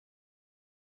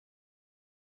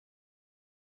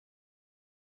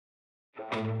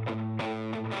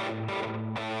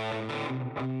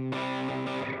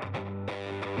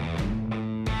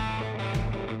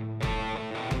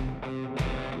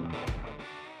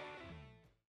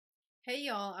Hey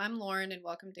y'all, I'm Lauren and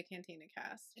welcome to Cantina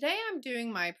Cast. Today I'm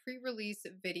doing my pre-release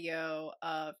video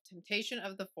of Temptation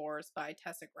of the Force by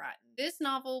Tessa Gratton. This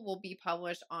novel will be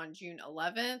published on June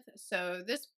 11th, so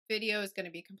this video is going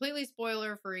to be completely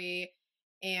spoiler free,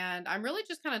 and I'm really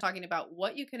just kind of talking about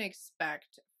what you can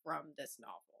expect from this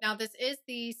novel. Now, this is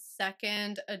the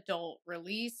second adult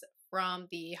release from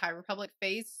the High Republic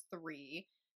Phase 3,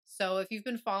 so if you've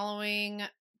been following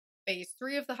Phase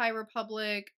 3 of the High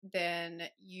Republic, then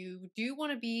you do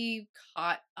want to be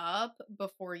caught up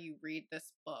before you read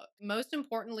this book. Most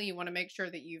importantly, you want to make sure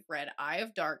that you've read Eye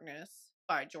of Darkness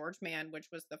by George Mann, which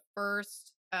was the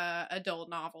first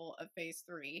adult novel of Phase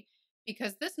 3,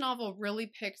 because this novel really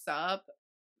picks up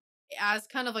as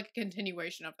kind of like a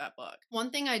continuation of that book. One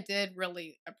thing I did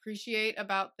really appreciate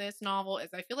about this novel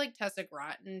is I feel like Tessa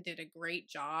Gratton did a great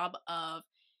job of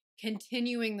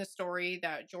continuing the story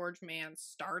that George Mann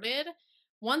started.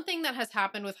 One thing that has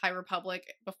happened with High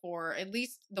Republic before, at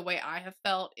least the way I have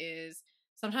felt, is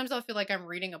sometimes I'll feel like I'm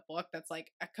reading a book that's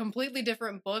like a completely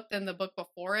different book than the book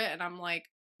before it, and I'm like,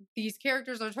 these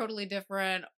characters are totally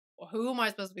different. Who am I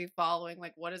supposed to be following?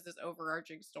 Like, what is this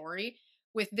overarching story?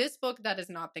 With this book, that is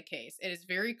not the case. It is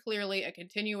very clearly a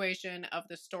continuation of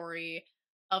the story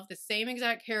of the same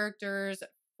exact characters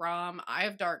from Eye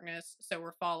of Darkness. So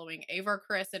we're following Avar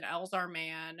Kriss and Elzar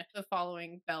Mann. We're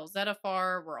following Bel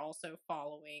Zettifar. We're also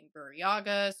following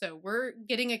Burryaga. So we're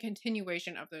getting a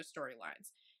continuation of those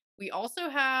storylines. We also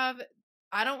have,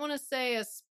 I don't want to say a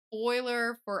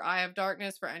spoiler for Eye of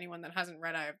Darkness for anyone that hasn't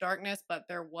read Eye of Darkness, but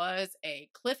there was a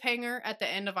cliffhanger at the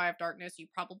end of Eye of Darkness. You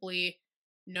probably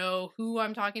know who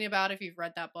I'm talking about if you've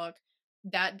read that book.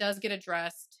 That does get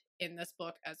addressed in this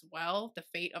book as well, the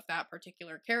fate of that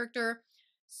particular character.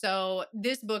 So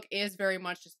this book is very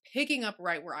much just picking up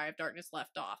right where Eye of Darkness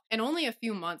left off. And only a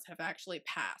few months have actually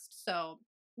passed. So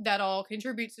that all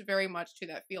contributes very much to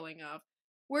that feeling of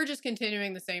we're just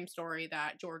continuing the same story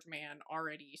that George Mann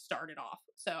already started off.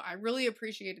 So I really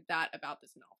appreciated that about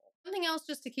this novel. Something else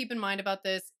just to keep in mind about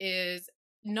this is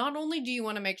not only do you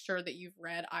want to make sure that you've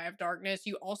read Eye of Darkness,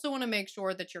 you also want to make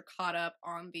sure that you're caught up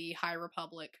on the High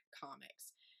Republic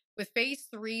comics. With Phase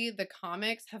 3, the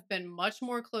comics have been much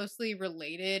more closely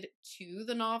related to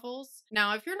the novels.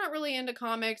 Now, if you're not really into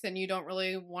comics and you don't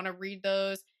really want to read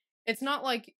those, it's not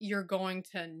like you're going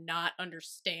to not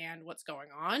understand what's going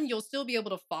on. You'll still be able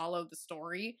to follow the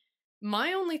story.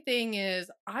 My only thing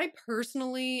is, I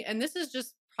personally, and this is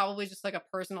just probably just like a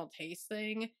personal taste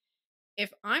thing,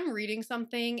 if I'm reading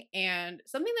something and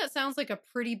something that sounds like a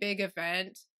pretty big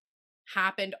event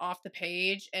happened off the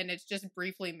page and it's just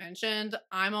briefly mentioned,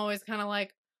 I'm always kind of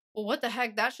like, well, what the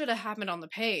heck? That should have happened on the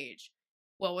page.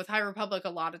 Well, with High Republic, a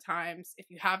lot of times, if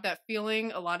you have that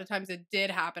feeling, a lot of times it did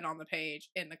happen on the page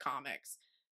in the comics.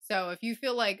 So if you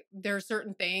feel like there's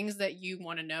certain things that you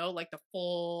want to know, like the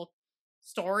full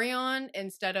story on,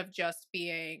 instead of just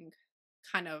being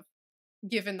kind of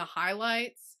given the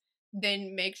highlights,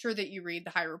 then make sure that you read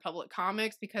the High Republic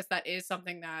comics, because that is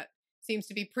something that seems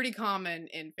to be pretty common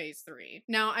in Phase 3.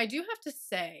 Now, I do have to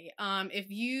say, if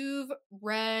you've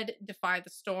read Defy the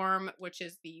Storm, which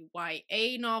is the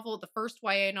YA novel, the first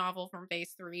YA novel from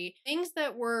Phase 3, things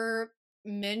that were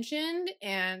mentioned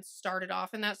and started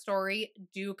off in that story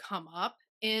do come up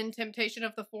in Temptation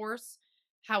of the Force.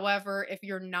 However, if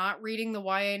you're not reading the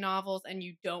YA novels and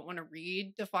you don't want to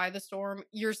read Defy the Storm,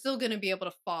 you're still going to be able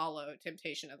to follow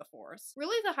Temptation of the Force.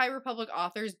 Really, the High Republic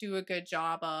authors do a good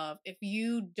job of, if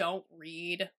you don't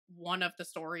read one of the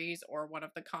stories or one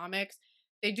of the comics,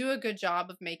 they do a good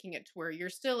job of making it to where you're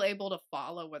still able to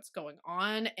follow what's going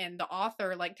on. And the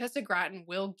author, like Tessa Gratton,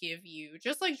 will give you,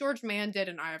 just like George Mann did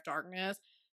in Eye of Darkness,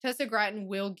 Tessa Gratton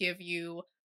will give you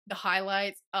the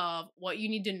highlights of what you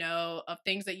need to know, of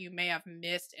things that you may have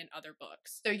missed in other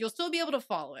books. So you'll still be able to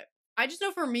follow it. I just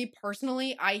know for me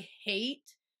personally, I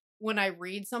hate when I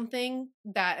read something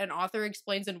that an author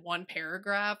explains in one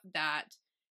paragraph that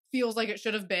feels like it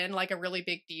should have been like a really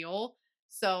big deal.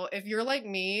 So if you're like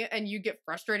me and you get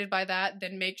frustrated by that,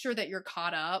 then make sure that you're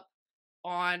caught up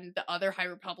on the other High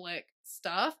Republic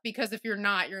stuff, because if you're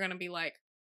not, you're going to be like,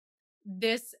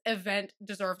 this event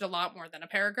deserved a lot more than a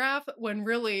paragraph, when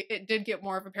really it did get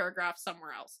more of a paragraph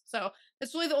somewhere else. So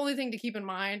it's really the only thing to keep in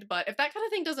mind. But if that kind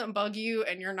of thing doesn't bug you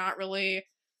and you're not really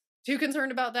too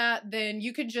concerned about that, then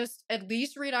you could just at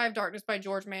least read Eye of Darkness by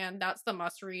George Mann. That's the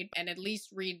must read. And at least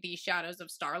read the Shadows of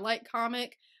Starlight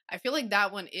comic. I feel like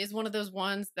that one is one of those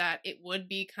ones that it would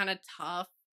be kind of tough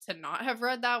to not have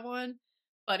read that one.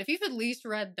 But if you've at least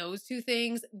read those two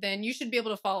things, then you should be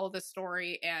able to follow the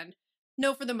story and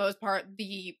know for the most part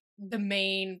the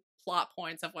main plot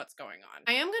points of what's going on.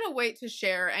 I am going to wait to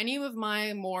share any of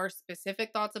my more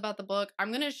specific thoughts about the book. I'm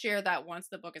going to share that once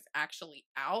the book is actually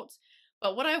out.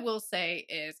 But what I will say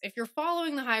is if you're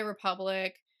following the High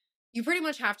Republic, you pretty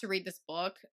much have to read this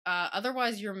book.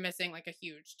 Otherwise, you're missing like a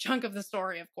huge chunk of the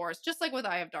story, of course, just like with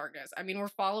Eye of Darkness. I mean, we're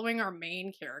following our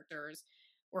main characters.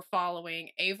 We're following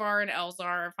Avar and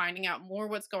Elzar, finding out more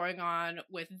what's going on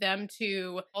with them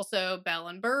two. Also, Bell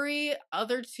and Burry,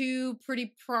 other two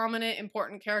pretty prominent,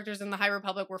 important characters in the High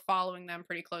Republic. We're following them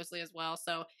pretty closely as well.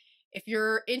 So if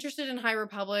you're interested in High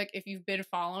Republic, if you've been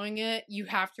following it, you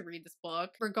have to read this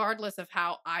book. Regardless of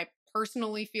how I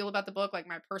personally feel about the book, like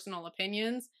my personal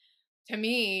opinions, to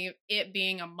me, it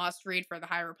being a must read for the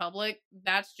High Republic,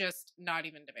 that's just not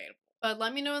even debatable. But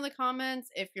let me know in the comments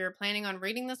if you're planning on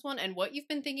reading this one and what you've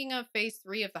been thinking of Phase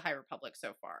 3 of the High Republic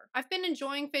so far. I've been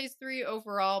enjoying Phase 3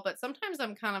 overall, but sometimes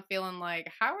I'm kind of feeling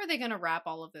like, how are they going to wrap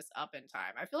all of this up in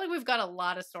time? I feel like we've got a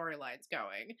lot of storylines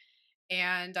going.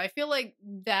 And I feel like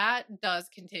that does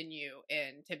continue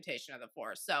in Temptation of the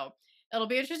Force. So it'll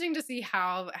be interesting to see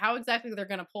how exactly they're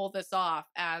going to pull this off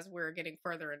as we're getting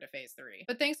further into Phase 3.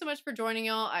 But thanks so much for joining,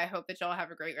 y'all. I hope that y'all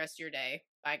have a great rest of your day.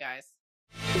 Bye,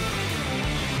 guys.